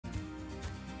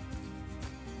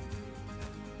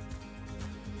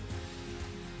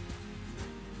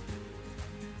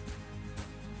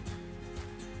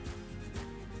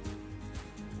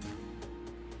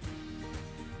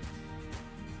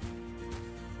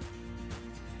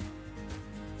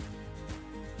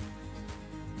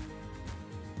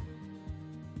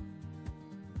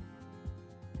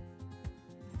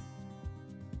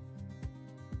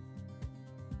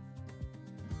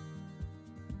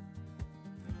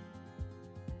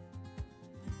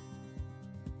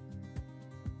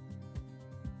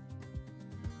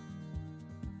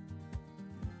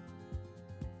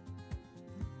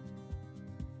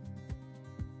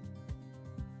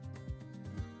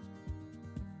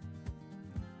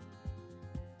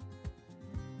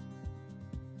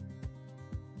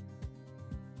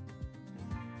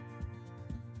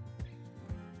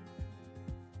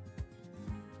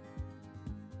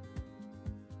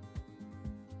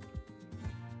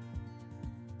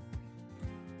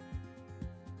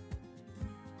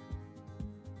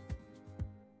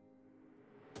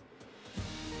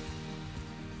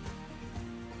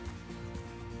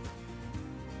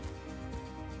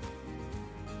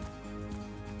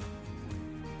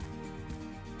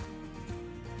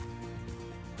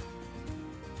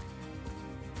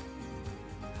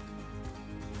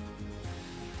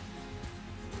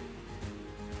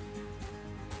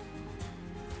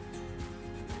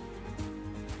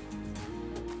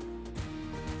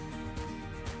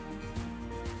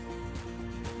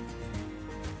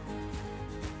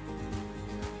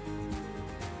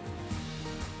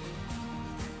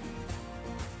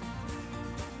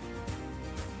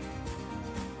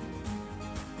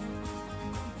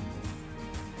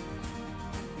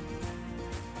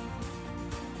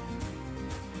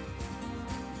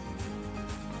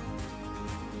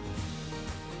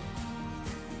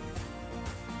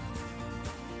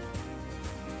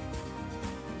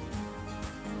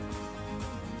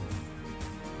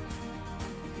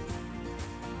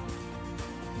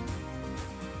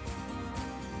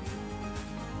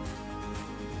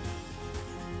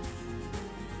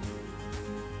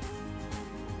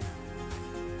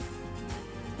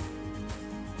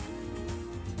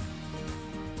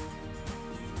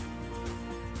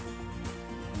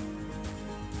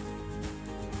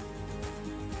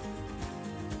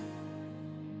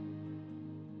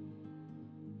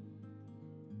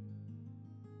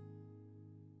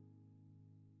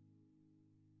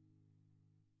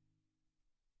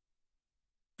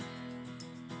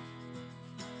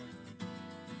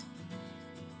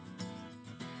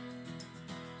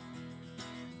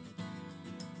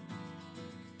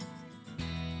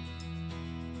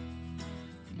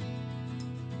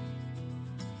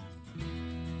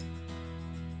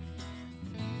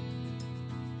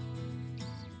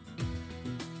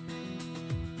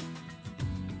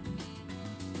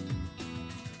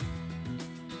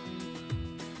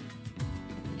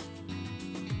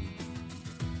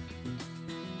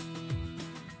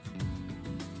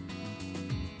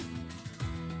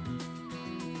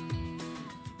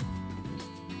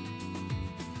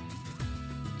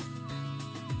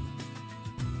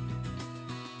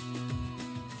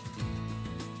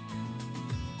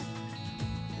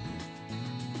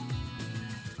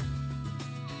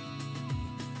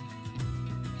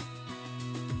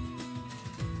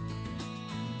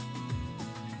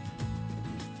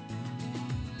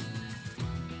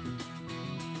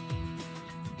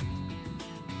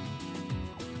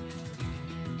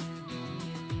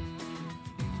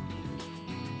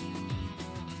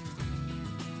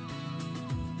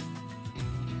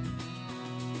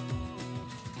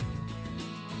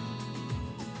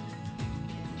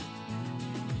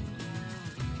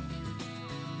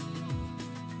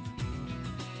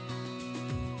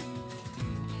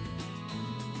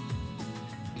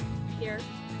Here.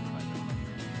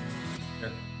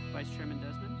 Here. Vice Chairman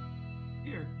Desmond.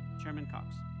 Here. Chairman Cox.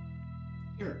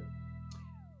 Here.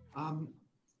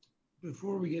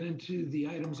 Before we get into the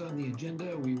items on the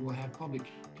agenda, we will have public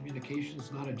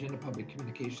communications, not agenda public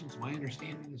communications. My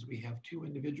understanding is we have two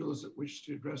individuals that wish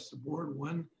to address the board,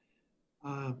 one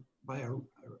by a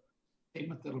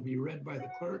statement that will be read by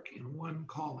the clerk and one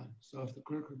call-in. So if the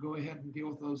clerk would go ahead and deal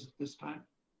with those at this time.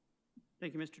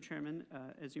 Thank you, Mr. Chairman.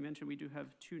 As you mentioned, we do have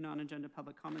two non-agenda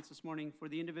public comments this morning. For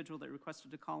the individual that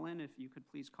requested to call in, if you could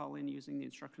please call in using the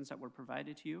instructions that were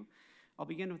provided to you. I'll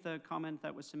begin with a comment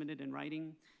that was submitted in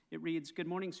writing. It reads, "Good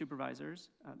morning,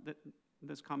 supervisors."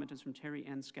 This comment is from Terry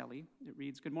Ann Skelly. It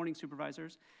reads, "Good morning,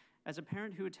 supervisors. As a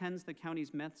parent who attends the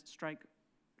county's meth strike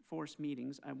force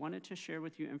meetings, I wanted to share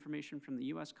with you information from the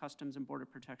U.S. Customs and Border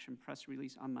Protection press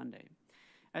release on Monday.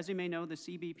 As you may know, the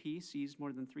CBP seized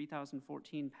more than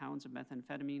 3,014 pounds of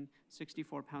methamphetamine,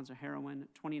 64 pounds of heroin,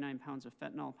 29 pounds of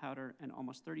fentanyl powder, and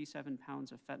almost 37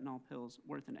 pounds of fentanyl pills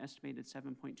worth an estimated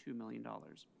 $7.2 million.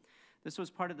 This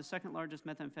was part of the second largest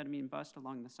methamphetamine bust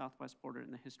along the southwest border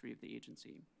in the history of the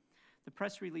agency. The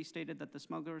press release stated that the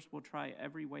smugglers will try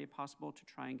every way possible to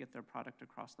try and get their product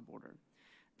across the border.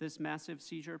 This massive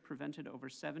seizure prevented over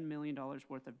 $7 million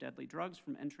worth of deadly drugs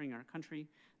from entering our country,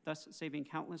 thus saving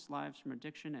countless lives from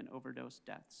addiction and overdose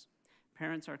deaths.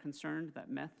 Parents are concerned that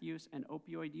meth use and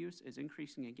opioid use is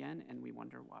increasing again, and we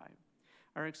wonder why.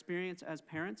 Our experience as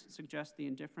parents suggests the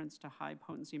indifference to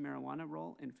high-potency marijuana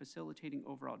role in facilitating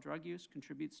overall drug use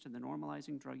contributes to the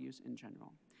normalizing drug use in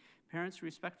general. Parents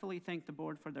respectfully thank the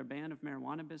board for their ban of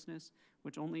marijuana business,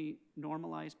 which only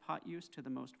normalize pot use to the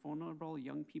most vulnerable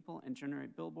young people and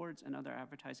generate billboards and other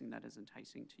advertising that is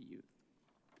enticing to youth."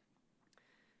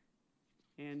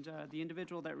 And the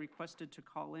individual that requested to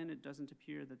call in, it doesn't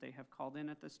appear that they have called in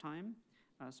at this time.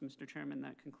 So, Mr. Chairman,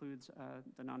 that concludes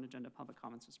the non-agenda public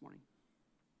comments this morning.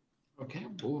 Okay,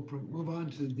 we'll move on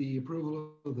to the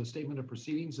approval of the statement of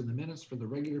proceedings and the minutes for the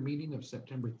regular meeting of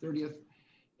September 30th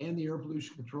and the Air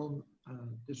Pollution Control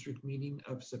District meeting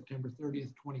of September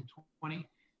 30th, 2020.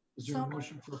 Is there a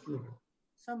motion for approval?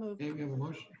 So moved. Okay, we have a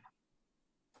motion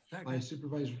Second. by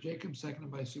Supervisor Jacobs,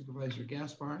 seconded by Supervisor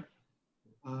Gaspar.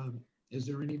 Is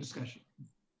there any discussion?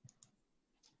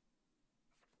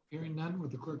 Hearing none,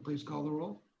 would the clerk please call the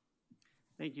roll?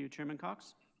 Thank you. Chairman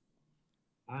Cox?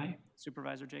 Aye.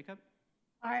 Supervisor Jacob?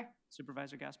 Aye.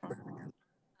 Supervisor Gaspar?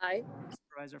 Aye.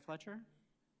 Supervisor Fletcher?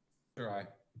 Sure, aye.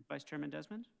 Vice Chairman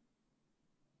Desmond?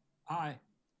 Aye.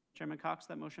 Chairman Cox,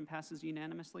 that motion passes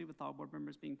unanimously with all board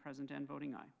members being present and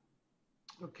voting aye.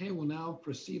 Okay, we'll now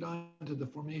proceed on to the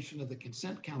formation of the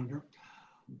consent calendar.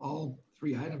 All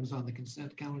three items on the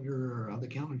consent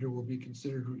calendar will be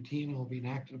considered routine and will be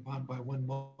acted upon by one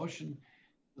motion,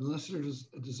 unless there is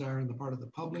a desire on the part of the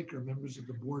public or members of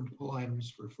the board to pull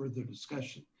items for further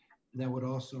discussion. And that would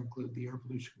also include the Air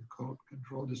Pollution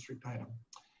Control District item.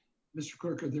 Mr.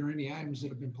 Clerk, are there any items that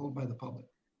have been pulled by the public?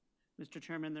 Mr.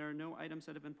 Chairman, there are no items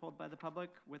that have been pulled by the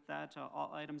public. With that,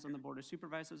 all items on the Board of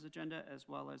Supervisors agenda, as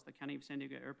well as the County of San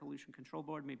Diego Air Pollution Control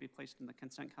Board, may be placed in the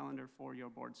consent calendar for your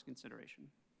board's consideration.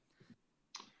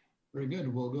 Very good.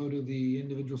 We'll go to the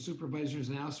individual supervisors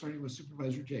now, starting with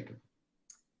Supervisor Jacob.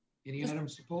 Any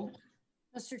items to pull?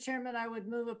 Mr. Chairman, I would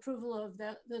move approval of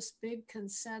this big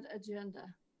consent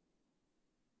agenda.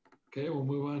 Okay, we'll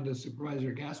move on to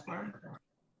Supervisor Gaspar.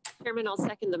 Chairman, I'll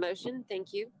second the motion.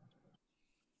 Thank you.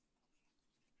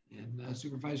 And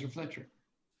Supervisor Fletcher.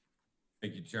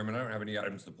 Thank you, Chairman. I don't have any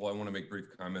items to pull. I want to make brief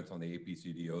comments on the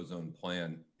APCD ozone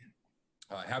plan.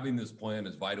 Having this plan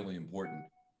is vitally important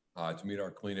to meet our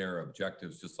clean air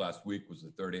objectives. Just last week was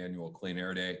the third annual Clean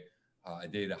Air Day, a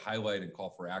day to highlight and call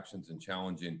for actions in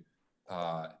challenging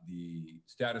the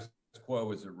status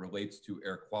quo as it relates to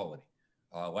air quality.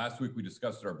 Last week we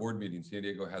discussed at our board meeting, San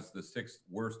Diego has the 6th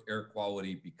worst air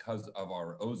quality because of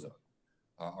our ozone.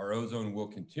 Our ozone will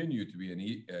continue to be an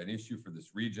issue for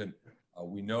this region.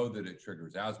 We know that it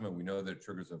triggers asthma. We know that it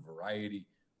triggers a variety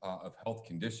of health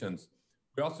conditions.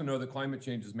 We also know that climate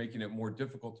change is making it more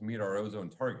difficult to meet our ozone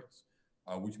targets,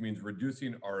 which means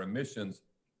reducing our emissions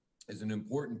is an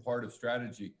important part of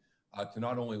strategy to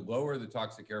not only lower the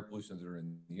toxic air pollutions that are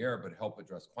in the air, but help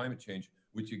address climate change,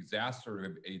 which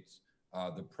exacerbates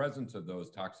the presence of those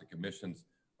toxic emissions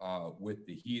with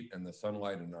the heat and the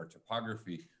sunlight and our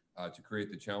topography to create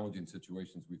the challenging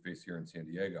situations we face here in San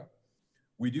Diego.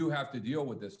 We do have to deal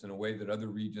with this in a way that other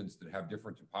regions that have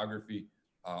different topography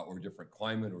or different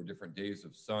climate or different days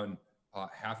of sun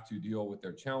have to deal with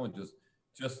their challenges,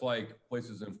 just like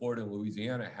places in Florida and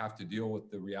Louisiana have to deal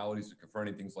with the realities of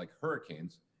confronting things like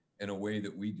hurricanes in a way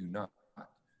that we do not.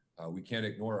 We can't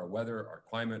ignore our weather, our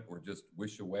climate, or just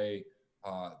wish away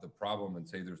the problem and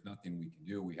say there's nothing we can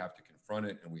do. We have to confront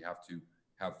it, and we have to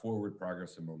have forward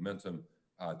progress and momentum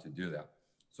to do that.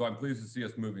 So I'm pleased to see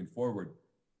us moving forward.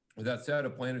 With that said, a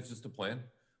plan is just a plan.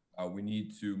 We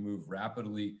need to move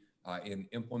rapidly in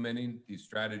implementing these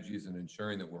strategies and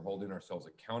ensuring that we're holding ourselves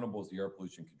accountable as the Air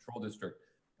Pollution Control District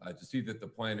to see that the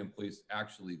plan in place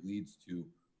actually leads to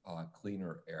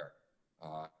cleaner air.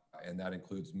 And that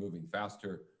includes moving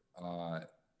faster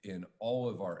in all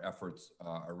of our efforts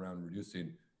around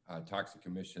reducing toxic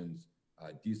emissions,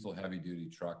 diesel heavy-duty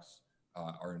trucks,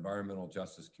 our environmental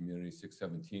justice community,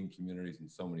 617 communities,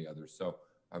 and so many others. So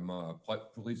I'm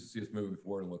pleased to see us moving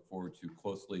forward and look forward to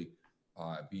closely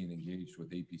being engaged with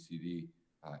APCD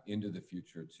into the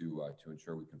future to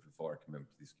ensure we can fulfill our commitment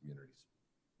to these communities.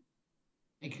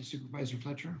 Thank you, Supervisor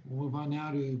Fletcher. We'll move on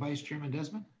now to Vice Chairman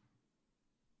Desmond.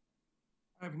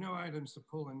 I have no items to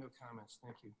pull and no comments.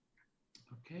 Thank you.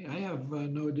 Okay, I have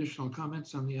no additional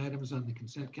comments on the items on the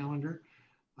consent calendar.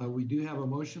 We do have a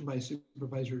motion by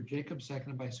Supervisor Jacobs,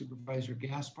 seconded by Supervisor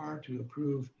Gaspar, to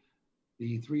approve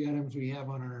the 3 items we have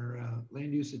on our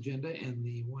land use agenda and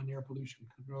the 1 air pollution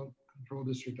control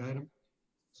district item.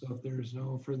 So if there is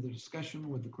no further discussion,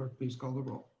 would the clerk please call the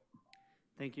roll?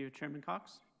 Thank you. Chairman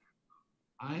Cox?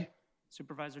 Aye.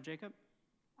 Supervisor Jacob?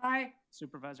 Aye.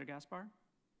 Supervisor Gaspar?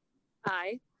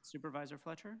 Aye. Supervisor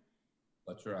Fletcher?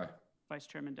 Fletcher, aye. Vice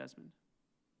Chairman Desmond?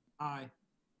 Aye.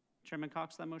 Chairman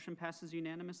Cox, that motion passes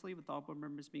unanimously with all board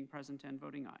members being present and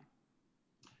voting aye.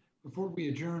 Before we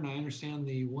adjourn, I understand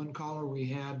the 1 caller we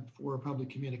had for public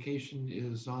communication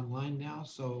is online now.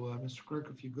 So Mr.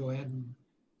 Clerk, if you go ahead and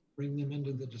bring them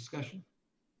into the discussion.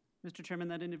 Mr. Chairman,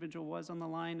 that individual was on the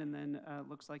line and then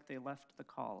looks like they left the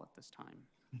call at this time.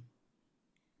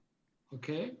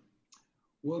 Okay.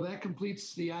 Well, that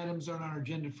completes the items on our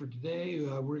agenda for today.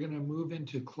 We're going to move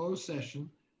into closed session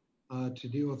to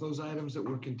deal with those items that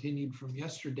were continued from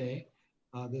yesterday.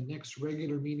 The next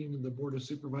regular meeting of the Board of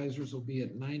Supervisors will be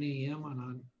at 9 a.m.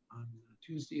 on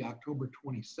Tuesday, October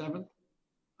 27th.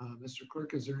 Mr.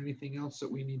 Clerk, is there anything else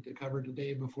that we need to cover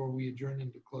today before we adjourn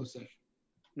into closed session?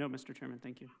 No, Mr. Chairman,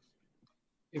 thank you.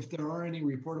 If there are any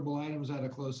reportable items out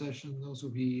of closed session, those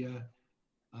will be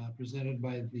presented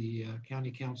by the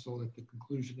County Council at the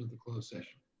conclusion of the closed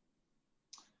session.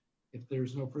 If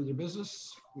there's no further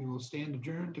business, we will stand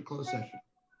adjourned to closed session.